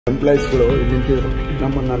ಎಂಪ್ಲಾಯೀಸ್ಗಳು ಇಲ್ಲಿ ನಿಂತಿದ್ರು.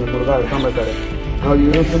 ನಮ್ಮನ್ನು ಹುಡುಗ ಹಿಡ್ಕೊಂಬೇಕಾರೆ ನಾವು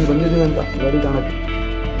ಯೂನಿಫಾರ್ಮ್ ಬಂದಿದ್ದೀವಿ ಅಂತ ಗಾಡಿ ಕಾಣಕ್ಕೆ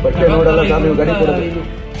ಬಟ್ಟೆ ನೋಡಲ್ಲ ಸರ್, ನೀವು ಗಾಡಿ ಕೊಡೋದು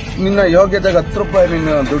ನಿನ್ನ ಯೋಗ್ಯತೆಗೆ 10 ರೂಪಾಯಿ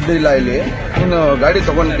ನಿನ್ನ ದುಡ್ಡು ಇಲ್ಲ, ಇಲ್ಲಿ ನೀನು ಗಾಡಿ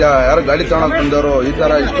ತಗೊಂಡಿದ್ಯಾ, ಯಾರು ಗಾಡಿ ತಗೊಳಕ್ ಬಂದವರು ಈ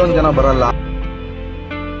ತರ ಇಷ್ಟೊಂದು ಜನ ಬರಲ್ಲ.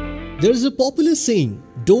 There is a popular saying,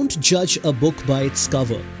 don't judge a book by its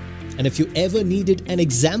cover. And if you ever needed an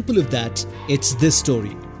example of that, it's this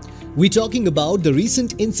story. We're talking about the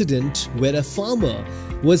recent incident where a farmer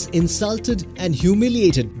was insulted and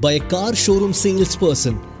humiliated by a car showroom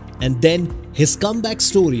salesperson, and then his comeback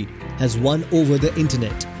story has won over the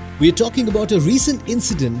internet. We're talking about a recent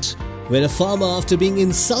incident where a farmer, after being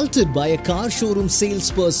insulted by a car showroom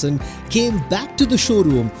salesperson, came back to the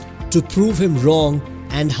showroom to prove him wrong,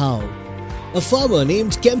 and how. A farmer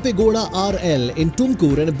named Kempegoda RL in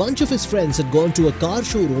Tumkur and a bunch of his friends had gone to a car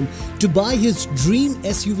showroom to buy his dream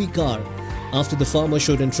SUV car. After the farmer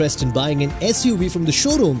showed interest in buying an SUV from the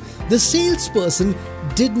showroom, the salesperson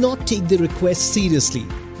did not take the request seriously.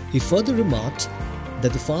 He further remarked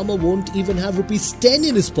that the farmer won't even have rupees 10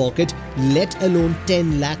 in his pocket, let alone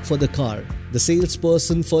 10 lakh for the car. The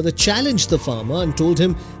salesperson further challenged the farmer and told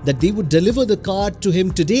him that they would deliver the car to him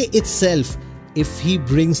today itself if he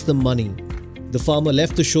brings the money. The farmer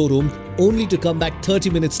left the showroom only to come back 30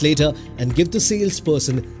 minutes later and give the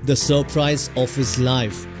salesperson the surprise of his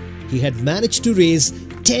life. He had managed to raise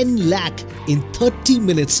 10 lakh in 30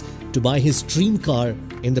 minutes to buy his dream car,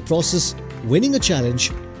 in the process winning a challenge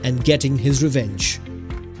and getting his revenge.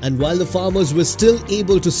 And while the farmers were still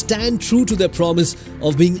able to stand true to their promise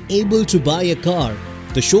of being able to buy a car,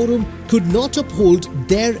 the showroom could not uphold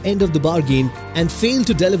their end of the bargain and failed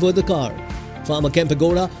to deliver the car. Farmer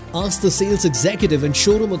Kempegoda asked the sales executive and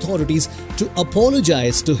showroom authorities to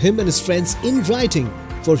apologize to him and his friends in writing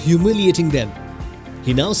for humiliating them.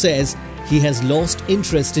 He now says he has lost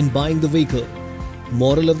interest in buying the vehicle.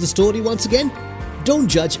 Moral of the story once again, don't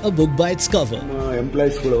judge a book by its cover.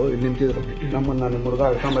 ಎಂಪ್ಲಾಯೀಸ್ಗಳು ಇಲ್ಲಿ ನಿಂತಿದ್ರು. ನಮ್ಮನ್ನು ಹುಡುಗ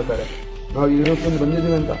ಹಿಡ್ಕೊಂಬೇಕಾರೆ ನಾವು uniform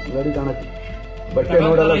ಬಂದಿದ್ದೀವಿ ಅಂತ ಗಾಡಿ ಕಾಣಕ್ಕೆ ಬಟ್ಟೆ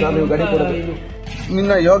ನೋಡಲ್ಲ ಸರ್, ನೀವು ಗಾಡಿ ಕೊಡೋದು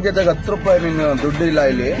ನಿನ್ನ ಯೋಗ್ಯತೆಗೆ 10 ರೂಪಾಯಿ ನಿನ್ನ ದುಡ್ಡು ಇಲ್ಲ,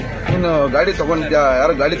 ಇಲ್ಲಿ ನೀನು ಗಾಡಿ ತಗೊಂಡಿದ್ಯಾ,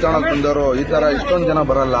 ಯಾರು ಗಾಡಿ ತಗೊಳಕ್ ಬಂದವರು ಈ ತರ ಇಷ್ಟೊಂದು ಜನ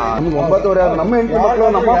ಬರಲ್ಲ. ನಮ್ಗೆ 9:30 ನಮ್ಮ ಹೆಂಡತಿ ಮಕ್ಕಳು,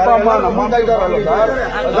 ನಮ್ಮ ಅಪ್ಪ ಅಮ್ಮ, ನಮ್ಮ ಇದಾರಲ್ಲ ಸರ್.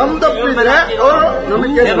 ನಮ್ ತಪ್ಪಿದ್ರೆ ಅವರು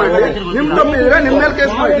ನಮಗೆ ಕೇಸ್ ಮಾಡಿ, ನಿಮ್ ತಪ್ಪಿದ್ರೆ ನಿಮ್ಮ ಮೇಲೆ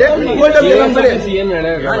ಕೇಸ್ ಮಾಡಿ.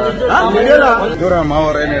 ಇವರ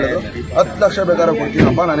ಮಾವರು ಏನ್ ಹೇಳಿದ್ರು, 10 ಲಕ್ಷ ಬೇಕಾದ್ರೆ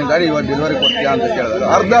ಕೊಡ್ತೀನಪ್ಪ, ನನಗೆ ಗಾಡಿ ಇವತ್ತು ಡೆಲಿವರಿ ಕೊಡ್ತೀಯಾ ಅಂತ ಕೇಳಿದ್ರು.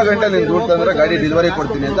 ಅರ್ಧ ಗಂಟೆ ನೀನು ದುಡ್ಡು ತಂದ್ರೆ ಗಾಡಿ ಡೆಲಿವರಿ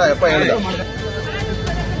ಕೊಡ್ತೀನಿ ಅಂತ ಅಪ್ಪ ಹೇಳಿದ.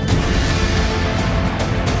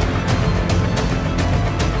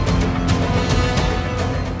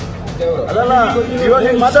 ಅಲ್ಲಲ್ಲ, ಇವಾಗ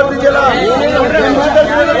ನೀನ್ ಮಾತಾಡ್ತಿದ್ಯಲ್ಲ,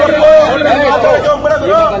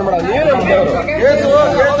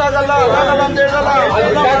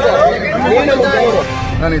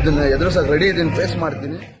 ನಾನು ಇದನ್ನ ಎದುರಿಸಕ್ಕೆ ರೆಡಿ ಇದ್ದೀನಿ, ಫೇಸ್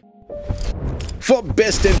ಮಾಡ್ತೀನಿ. For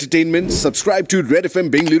best entertainment, subscribe to Red FM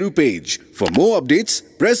Bengaluru page. For more updates,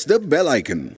 press the bell icon.